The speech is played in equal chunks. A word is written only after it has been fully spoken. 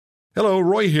Hello,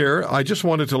 Roy here. I just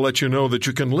wanted to let you know that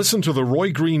you can listen to The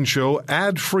Roy Green Show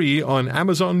ad-free on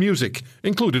Amazon Music,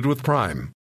 included with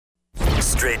Prime.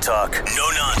 Straight talk, no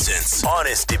nonsense,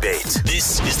 honest debate.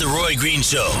 This is The Roy Green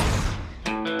Show.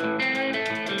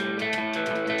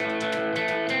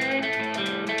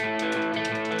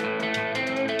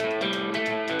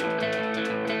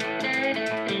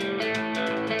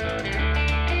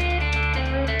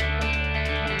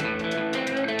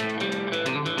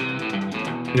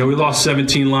 You know, we lost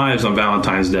 17 lives on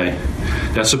Valentine's Day.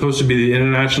 That's supposed to be the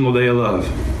International Day of Love.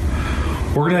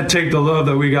 We're going to take the love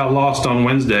that we got lost on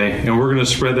Wednesday, and we're going to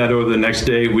spread that over the next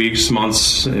day, weeks,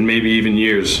 months, and maybe even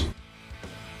years.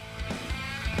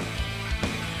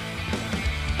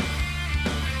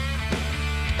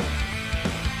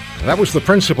 That was the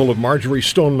principal of Marjory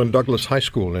Stoneman Douglas High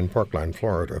School in Parkland,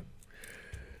 Florida,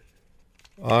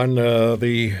 on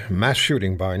the mass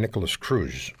shooting by Nikolas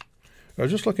Cruz. I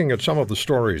was just looking at some of the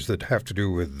stories that have to do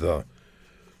with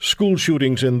school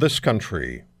shootings in this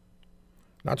country.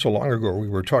 Not so long ago, we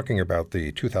were talking about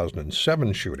the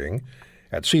 2007 shooting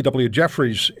at C.W.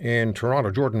 Jeffries in Toronto.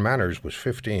 Jordan Manners was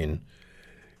 15,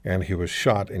 and he was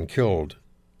shot and killed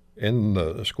in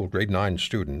the school, grade 9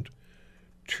 student,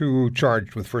 2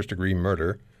 charged with first-degree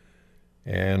murder.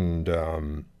 And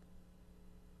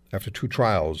after 2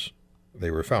 trials, they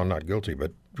were found not guilty,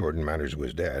 but Jordan Manners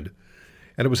was dead.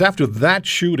 And it was after that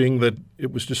shooting that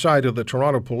it was decided that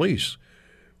Toronto police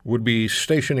would be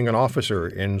stationing an officer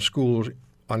in schools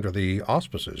under the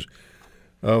auspices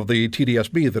of the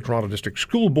TDSB, the Toronto District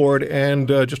School Board. And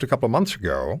just a couple of months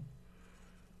ago,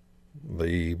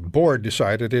 the board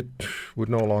decided it would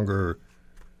no longer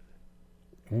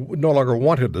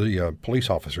wanted the police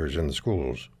officers in the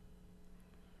schools.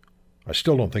 I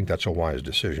still don't think that's a wise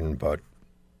decision, but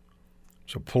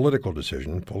it's a political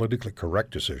decision, politically correct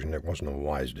decision. It wasn't a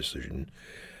wise decision.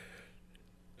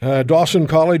 Dawson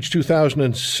College,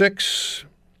 2006.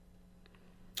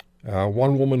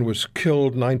 One woman was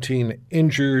killed, 19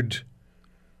 injured.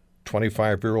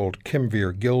 25-year-old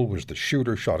Kimveer Gill was the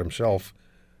shooter, shot himself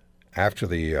after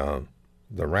the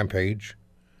rampage.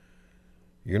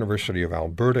 University of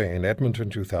Alberta in Edmonton,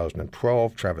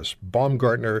 2012. Travis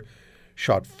Baumgartner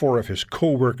shot 4 of his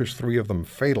co-workers, 3 of them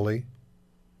fatally.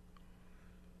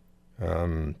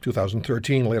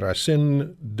 2013, Les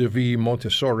Racines de Vie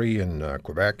Montessori in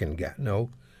Quebec, in Gatineau.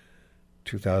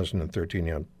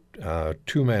 2013,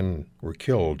 2 men were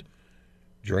killed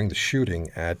during the shooting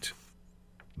at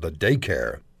the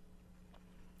daycare.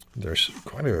 There's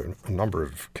quite a number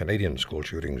of Canadian school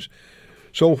shootings.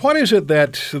 So what is it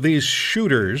that these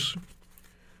shooters,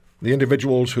 the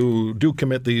individuals who do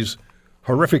commit these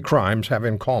horrific crimes, have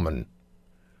in common?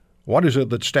 What is it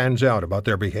that stands out about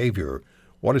their behavior?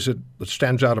 What is it that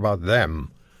stands out about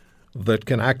them that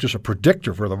can act as a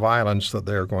predictor for the violence that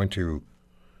they're going to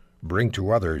bring to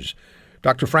others?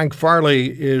 Dr. Frank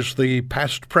Farley is the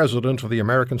past president of the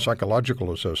American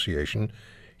Psychological Association.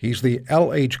 He's the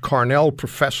L.H. Carnell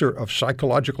Professor of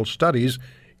Psychological Studies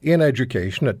in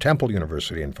Education at Temple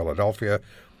University in Philadelphia.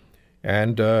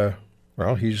 And,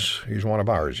 he's one of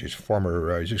ours. He's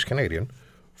he's Canadian.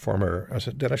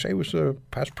 Did I say he was the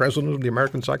past president of the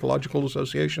American Psychological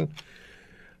Association?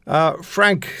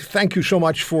 Frank, thank you so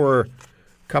much for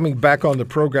coming back on the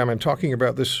program and talking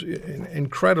about this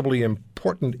incredibly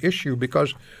important issue,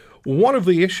 because one of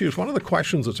the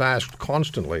questions that's asked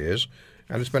constantly is,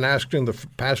 and it's been asked in the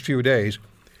past few days,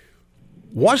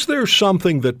 was there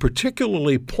something that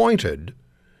particularly pointed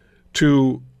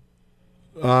to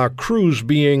Nikolas Cruz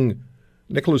being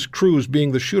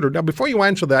the shooter? Now, before you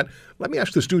answer that, let me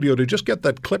ask the studio to just get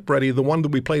that clip ready, the one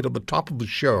that we played at the top of the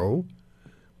show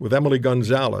with Emily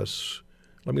Gonzalez.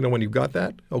 Let me know when you've got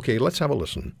that. Okay, let's have a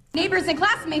listen. Neighbors and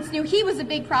classmates knew he was a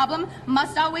big problem,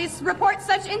 must always report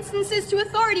such instances to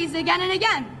authorities again and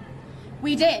again.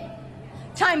 We did,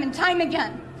 time and time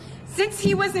again. Since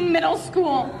he was in middle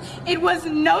school, it was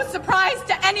no surprise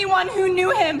to anyone who knew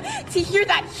him to hear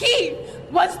that he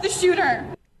was the shooter.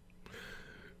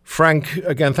 Frank,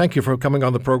 again, thank you for coming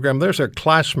on the program. There's a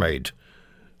classmate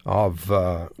of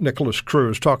Nikolas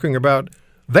Cruz talking about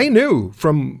they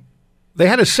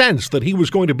had a sense that he was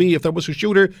going to be, if there was a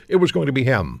shooter, it was going to be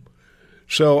him.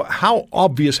 So how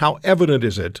obvious, how evident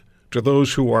is it to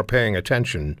those who are paying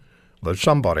attention that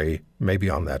somebody may be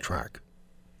on that track?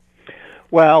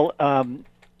 Well, I'm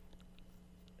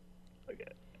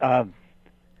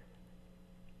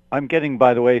getting,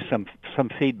 by the way, some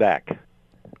feedback.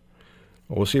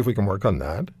 We'll see if we can work on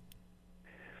that.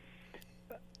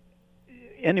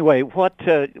 Anyway, what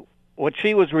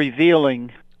she was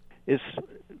revealing is,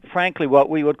 frankly, what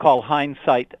we would call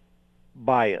hindsight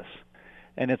bias.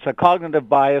 And it's a cognitive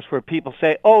bias where people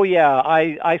say, oh, yeah,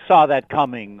 I saw that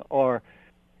coming, or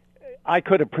I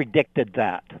could have predicted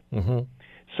that. Mm-hmm.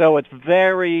 So it's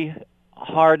very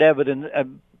hard evidence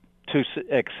to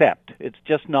accept. It's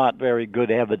just not very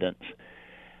good evidence.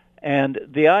 And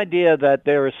the idea that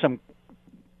there is some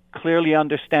clearly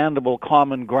understandable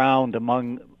common ground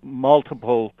among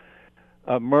multiple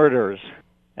murders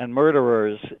and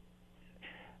murderers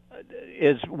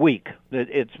is weak.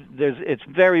 It's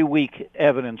very weak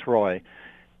evidence, Roy,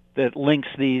 that links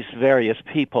these various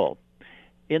people.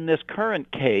 In this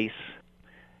current case,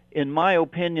 in my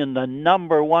opinion, the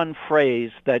number one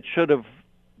phrase that should have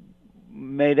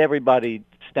made everybody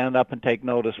stand up and take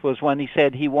notice was when he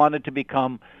said he wanted to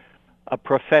become a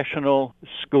professional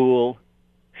school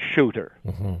shooter.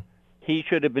 Mm-hmm. He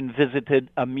should have been visited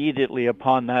immediately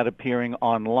upon that appearing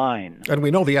online. And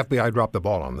we know the FBI dropped the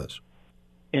ball on this.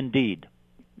 Indeed,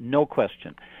 no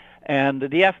question. And the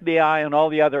FBI and all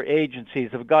the other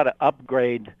agencies have got to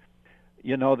upgrade,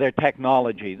 their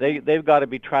technology. They've got to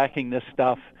be tracking this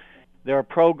stuff. There are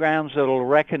programs that will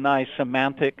recognize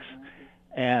semantics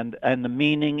and the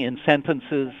meaning in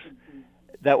sentences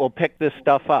that will pick this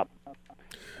stuff up.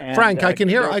 And, Frank, I can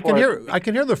hear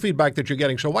the feedback that you're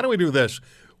getting. So why don't we do this?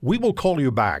 We will call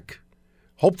you back.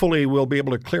 Hopefully, we'll be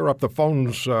able to clear up the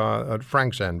phones at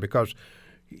Frank's end, because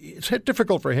it's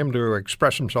difficult for him to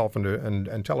express himself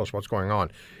and tell us what's going on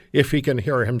if he can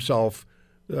hear himself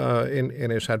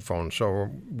in his headphones. So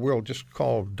we'll just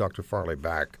call Dr. Farley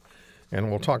back,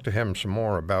 and we'll talk to him some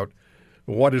more about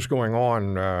what is going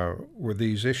on with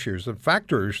these issues. The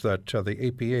factors that the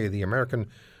APA, the American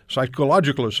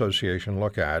Psychological Association,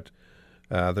 look at,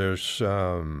 there's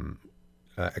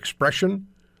expression,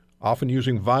 often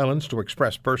using violence to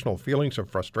express personal feelings of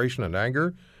frustration and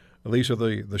anger. These are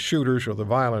the shooters or the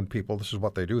violent people. This is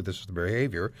what they do. This is the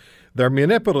behavior. They're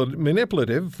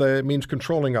manipulative. That means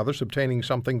controlling others, obtaining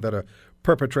something that a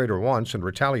perpetrator wants, and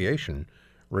retaliating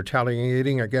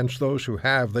against those who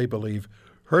have, they believe,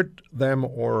 hurt them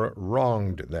or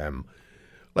wronged them.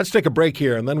 Let's take a break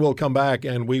here, and then we'll come back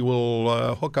and we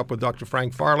will hook up with Dr.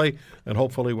 Frank Farley, and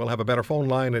hopefully we'll have a better phone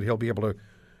line and he'll be able to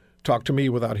talk to me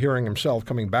without hearing himself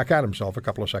coming back at himself a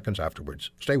couple of seconds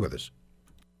afterwards. Stay with us.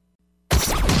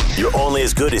 You're only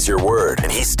as good as your word,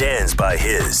 and he stands by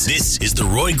his. This is The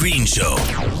Roy Green Show.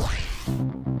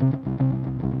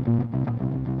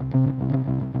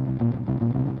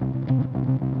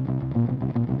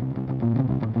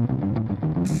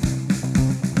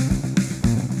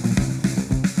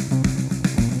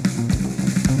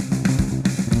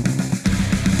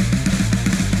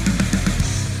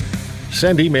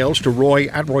 Send emails to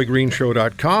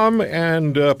roy@roygreenshow.com,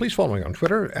 and please follow me on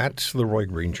Twitter @The Roy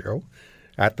Green Show,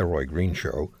 @The Roy Green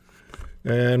Show.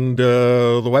 And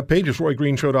the webpage is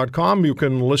roygreenshow.com. You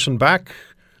can listen back,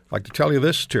 I'd like to tell you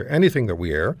this, to anything that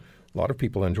we air. A lot of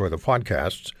people enjoy the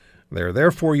podcasts. They're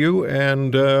there for you,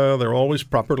 and they're always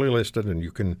properly listed, and you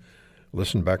can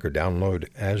listen back or download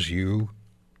as you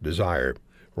desire.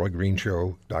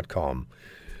 roygreenshow.com.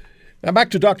 Now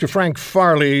back to Dr. Frank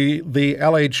Farley, the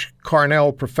L.H.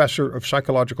 Carnell Professor of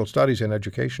Psychological Studies and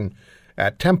Education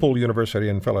at Temple University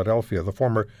in Philadelphia, the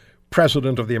former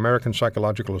president of the American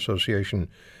Psychological Association.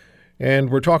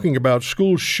 And we're talking about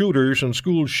school shooters and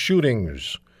school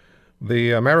shootings.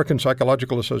 The American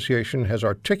Psychological Association has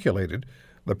articulated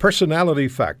the personality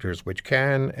factors which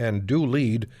can and do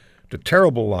lead to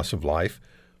terrible loss of life,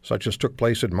 such as took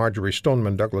place at Marjory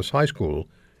Stoneman Douglas High School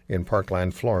in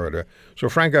Parkland, Florida. So,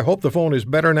 Frank, I hope the phone is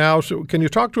better now. So can you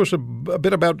talk to us a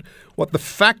bit about what the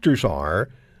factors are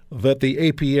that the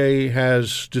APA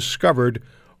has discovered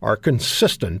are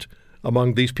consistent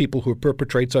among these people who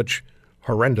perpetrate such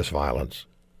horrendous violence?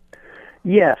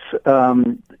 Yes.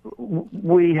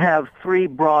 We have three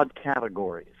broad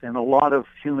categories, and a lot of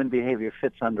human behavior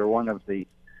fits under one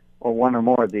or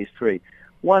more of these three.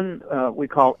 One we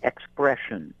call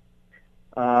expression.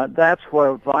 That's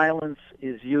where violence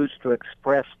is used to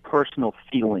express personal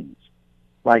feelings,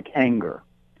 like anger,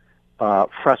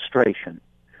 frustration.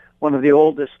 One of the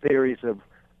oldest theories of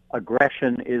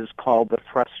aggression is called the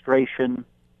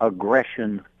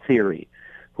frustration-aggression theory,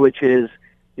 which is,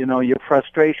 your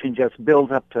frustration just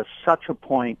builds up to such a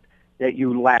point that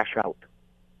you lash out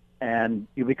and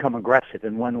you become aggressive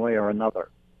in one way or another.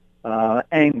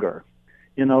 Anger.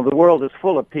 The world is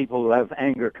full of people who have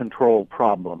anger control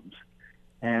problems.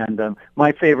 And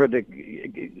my favorite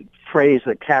phrase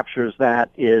that captures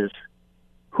that is,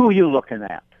 who you looking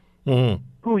at? Mm-hmm.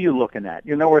 Who you looking at?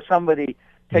 Where somebody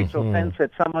takes offense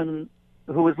at someone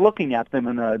who is looking at them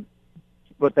in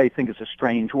what they think is a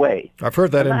strange way. I've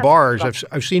heard that in bars.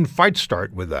 I've seen fights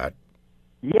start with that.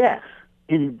 Yes,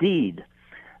 indeed.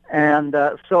 And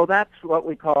so that's what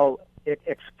we call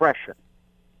expression.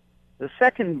 The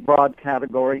second broad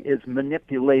category is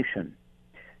manipulation.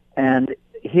 And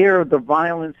here the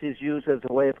violence is used as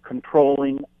a way of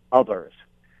controlling others.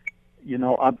 You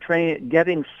know,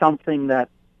 getting something that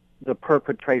the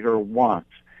perpetrator wants.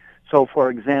 So, for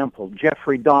example,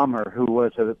 Jeffrey Dahmer, who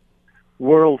was a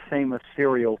world-famous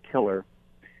serial killer,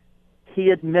 he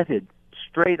admitted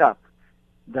straight up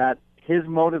that his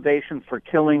motivation for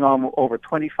killing over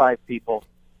 25 people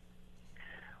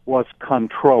was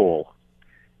control.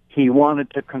 He wanted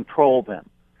to control them.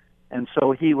 And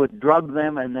so he would drug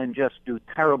them and then just do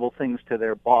terrible things to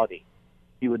their body.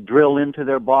 He would drill into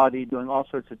their body, doing all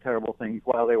sorts of terrible things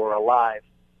while they were alive,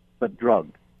 but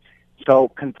drugged. So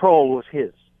control was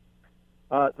his.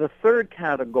 The third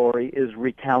category is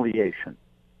retaliation.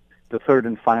 The third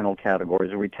and final category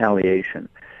is retaliation.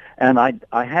 And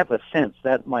I have a sense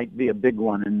that might be a big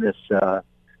one in this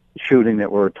shooting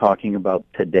that we're talking about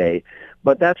today.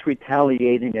 But that's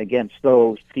retaliating against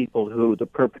those people who the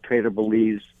perpetrator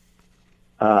believes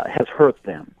has hurt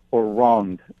them or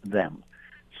wronged them.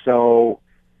 So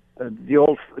the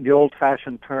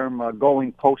old-fashioned term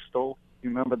going postal, you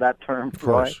remember that term? Of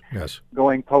course, right? yes.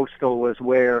 Going postal was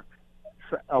where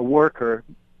a worker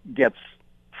gets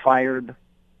fired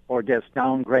or gets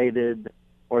downgraded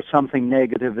or something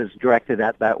negative is directed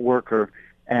at that worker,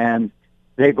 and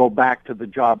they go back to the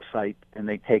job site and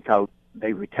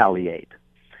they retaliate.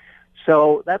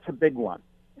 So that's a big one.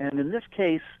 And in this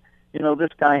case, you know,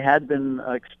 this guy had been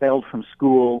expelled from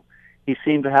school. He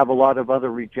seemed to have a lot of other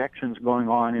rejections going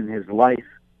on in his life.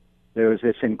 There was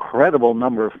this incredible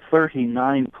number of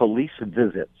 39 police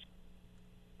visits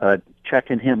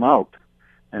checking him out.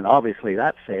 And obviously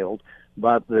that failed,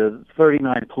 but the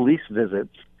 39 police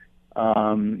visits.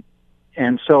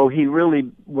 And so he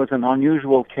really was an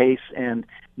unusual case, and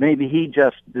maybe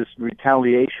this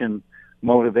retaliation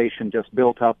motivation just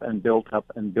built up and built up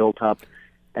and built up.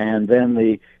 And then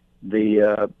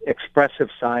the expressive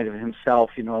side of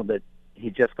himself, you know, that he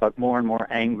just got more and more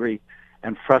angry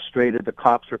and frustrated. The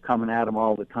cops were coming at him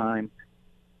all the time.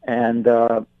 And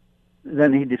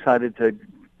then he decided to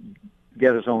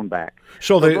get his own back.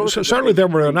 So certainly there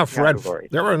were enough red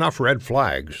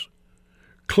flags,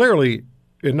 clearly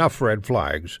enough red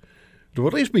flags to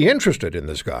at least be interested in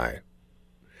this guy.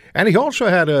 And he also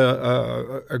had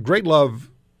a great love.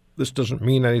 This doesn't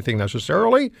mean anything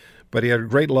necessarily, but he had a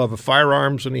great love of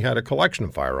firearms, and he had a collection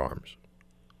of firearms.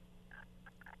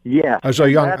 Yeah, as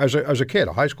a kid,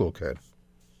 a high school kid.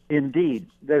 Indeed,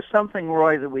 there's something,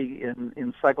 Roy, that we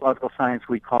in psychological science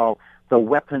we call the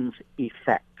weapons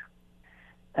effect.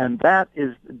 And that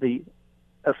is the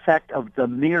effect of the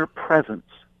mere presence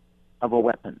of a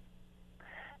weapon.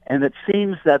 And it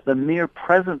seems that the mere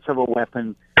presence of a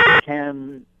weapon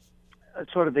can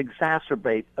sort of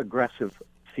exacerbate aggressive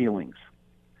feelings.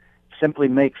 Simply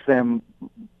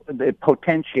it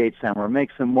potentiates them or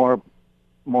makes them more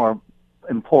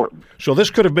important. So this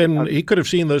could have been, he could have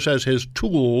seen this as his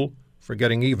tool for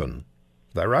getting even.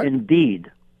 Is that right? Indeed,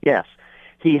 yes.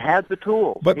 He had the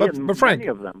tools. But Frank, many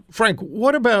of them. Frank,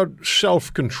 what about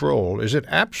self-control? Is it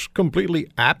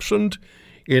completely absent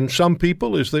in some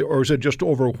people? Or is it just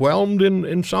overwhelmed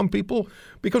in some people?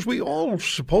 Because we all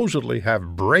supposedly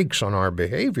have brakes on our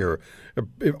behavior,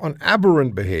 on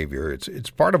aberrant behavior. It's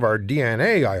part of our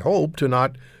DNA, I hope, to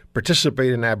not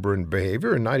participate in aberrant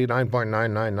behavior, and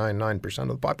 99.9999% of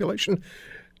the population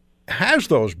has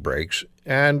those brakes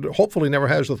and hopefully never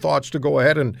has the thoughts to go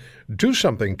ahead and do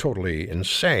something totally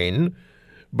insane.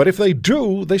 But if they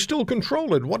do, they still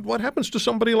control it. What happens to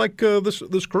somebody like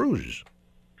this Cruz?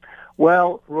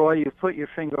 Well, Roy, you put your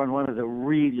finger on one of the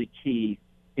really key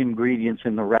ingredients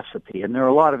in the recipe. And there are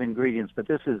a lot of ingredients, but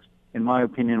this is, in my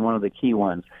opinion, one of the key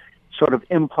ones. Sort of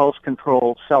impulse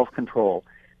control, self-control.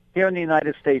 Here in the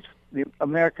United States, the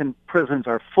American prisons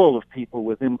are full of people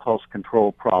with impulse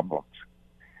control problems.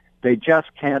 They just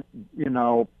can't,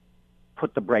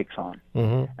 put the brakes on.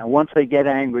 Mm-hmm. And once they get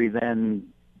angry, then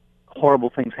horrible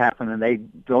things happen, and they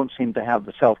don't seem to have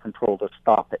the self-control to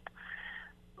stop it.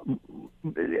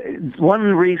 One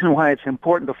reason why it's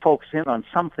important to focus in on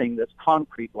something that's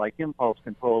concrete like impulse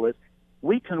control is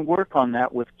we can work on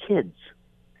that with kids,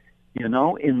 in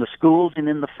the schools and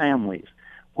in the families,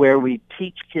 where we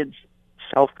teach kids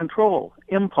self-control,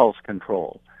 impulse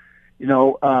control.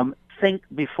 Think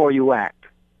before you act,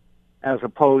 as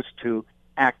opposed to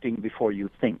acting before you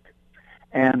think.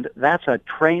 And that's a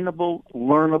trainable,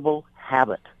 learnable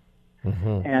habit.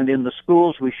 Mm-hmm. And in the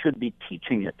schools, we should be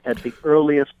teaching it at the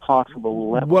earliest possible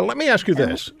level. Well, let me ask you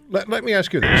this. Let me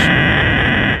ask you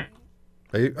this.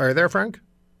 Are you there, Frank?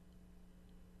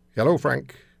 Hello,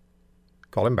 Frank.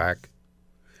 Call him back.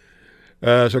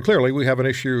 So clearly we have an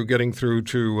issue getting through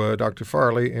to Dr.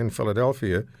 Farley in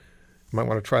Philadelphia. You might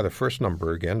want to try the first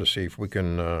number again to see if we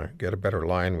can get a better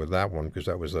line with that one, because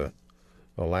that was a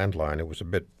landline. It was a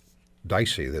bit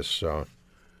dicey. This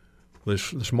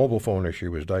mobile phone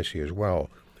issue was dicey as well.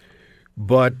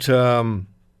 But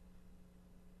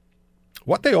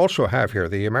what they also have here,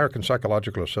 the American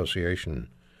Psychological Association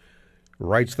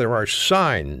writes there are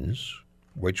signs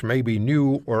which may be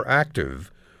new or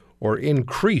active or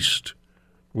increased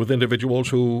with individuals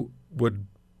who would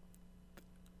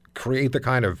create the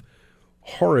kind of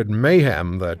horrid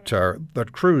mayhem that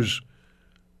Cruz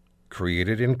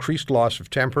created: increased loss of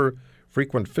temper,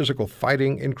 frequent physical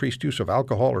fighting, increased use of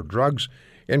alcohol or drugs,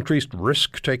 increased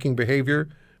risk-taking behavior,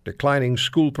 declining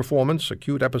school performance,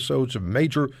 acute episodes of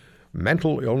major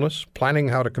mental illness, planning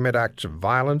how to commit acts of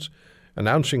violence,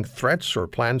 announcing threats or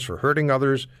plans for hurting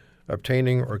others,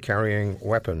 obtaining or carrying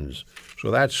weapons.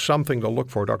 So that's something to look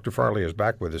for. Dr. Farley is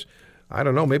back with us. I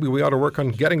don't know, maybe we ought to work on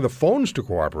getting the phones to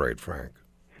cooperate, Frank.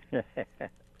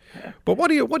 But what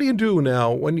do you do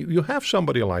now when you have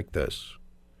somebody like this,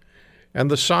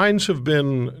 and the signs have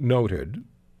been noted,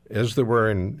 as they were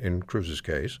in Cruz's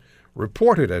case,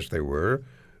 reported as they were,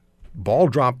 ball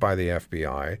dropped by the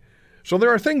FBI. So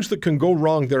there are things that can go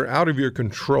wrong. They're out of your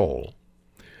control.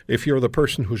 If you're the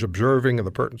person who's observing and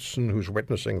the person who's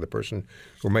witnessing, the person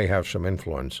who may have some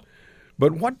influence.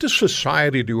 But what does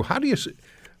society do? What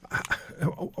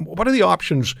are the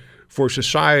options for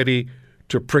society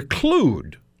to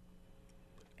preclude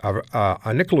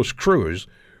a Nicholas Cruz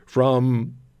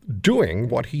from doing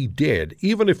what he did,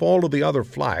 even if all of the other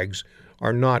flags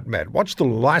are not met? What's the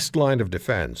last line of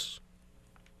defense?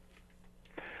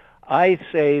 I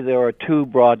say there are two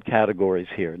broad categories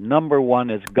here. Number one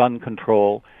is gun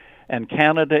control, and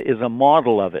Canada is a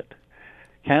model of it.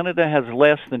 Canada has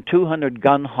less than 200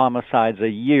 gun homicides a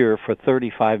year for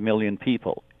 35 million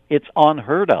people. It's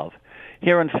unheard of.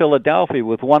 Here in Philadelphia,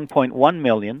 with 1.1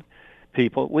 million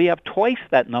people, we have twice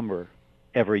that number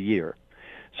every year.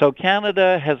 So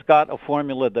Canada has got a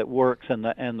formula that works, and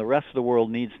the rest of the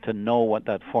world needs to know what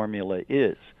that formula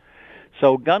is.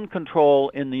 So gun control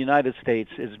in the United States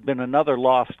has been another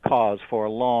lost cause for a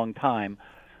long time.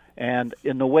 And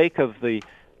in the wake of the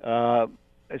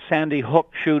Sandy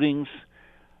Hook shootings,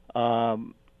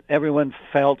 everyone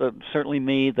felt, certainly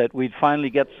me, that we'd finally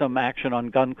get some action on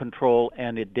gun control,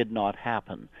 and it did not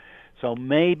happen. So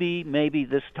maybe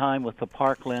this time with the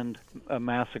Parkland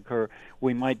massacre,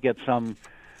 we might get some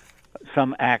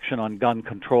action on gun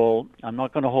control. I'm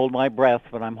not going to hold my breath,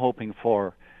 but I'm hoping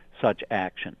for such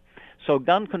action. So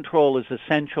gun control is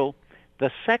essential.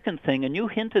 The second thing, and you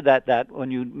hinted at that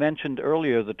when you mentioned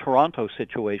earlier the Toronto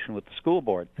situation with the school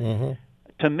board. Mm-hmm.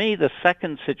 To me, the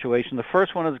second situation, the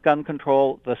first one is gun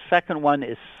control. The second one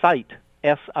is site,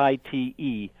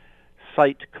 S-I-T-E,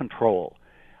 site control.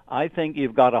 I think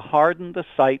you've got to harden the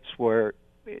sites where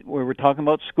we're talking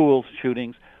about school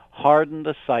shootings, harden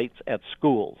the sites at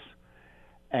schools.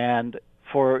 And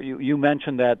for you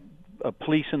mentioned that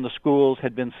police in the schools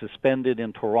had been suspended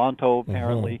in Toronto,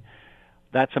 apparently. Mm-hmm.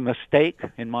 That's a mistake,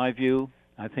 in my view.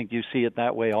 I think you see it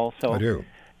that way also. I do.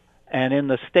 And in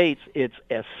the States, it's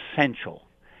essential.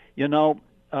 You know,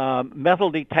 metal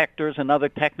detectors and other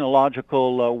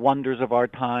technological wonders of our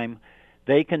time,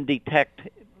 they can detect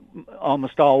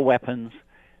almost all weapons.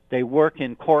 They work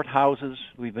in courthouses.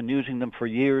 We've been using them for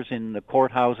years in the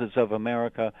courthouses of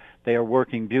America. They are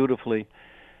working beautifully.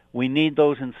 We need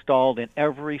those installed in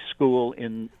every school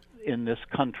in this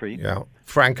country. Yeah.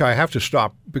 Frank, I have to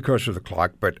stop because of the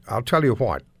clock, but I'll tell you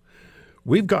what.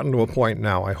 We've gotten to a point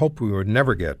now I hope we would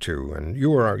never get to, and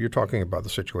you're talking about the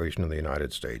situation in the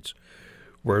United States,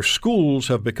 where schools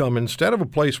have become, instead of a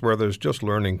place where there's just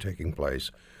learning taking place,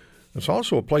 it's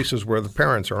also places where the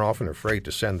parents are often afraid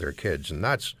to send their kids, and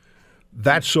that's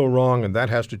so wrong, and that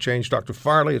has to change. Dr.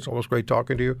 Farley, it's always great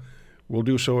talking to you. We'll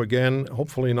do so again,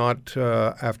 hopefully not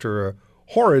after a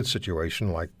horrid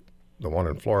situation like the one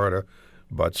in Florida,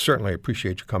 but certainly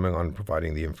appreciate you coming on and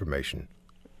providing the information.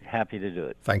 Happy to do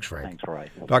it. Thanks, Frank. Thanks, Roy.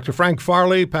 Dr. Frank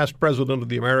Farley, past president of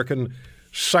the American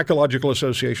Psychological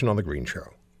Association, on The Green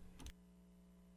Show.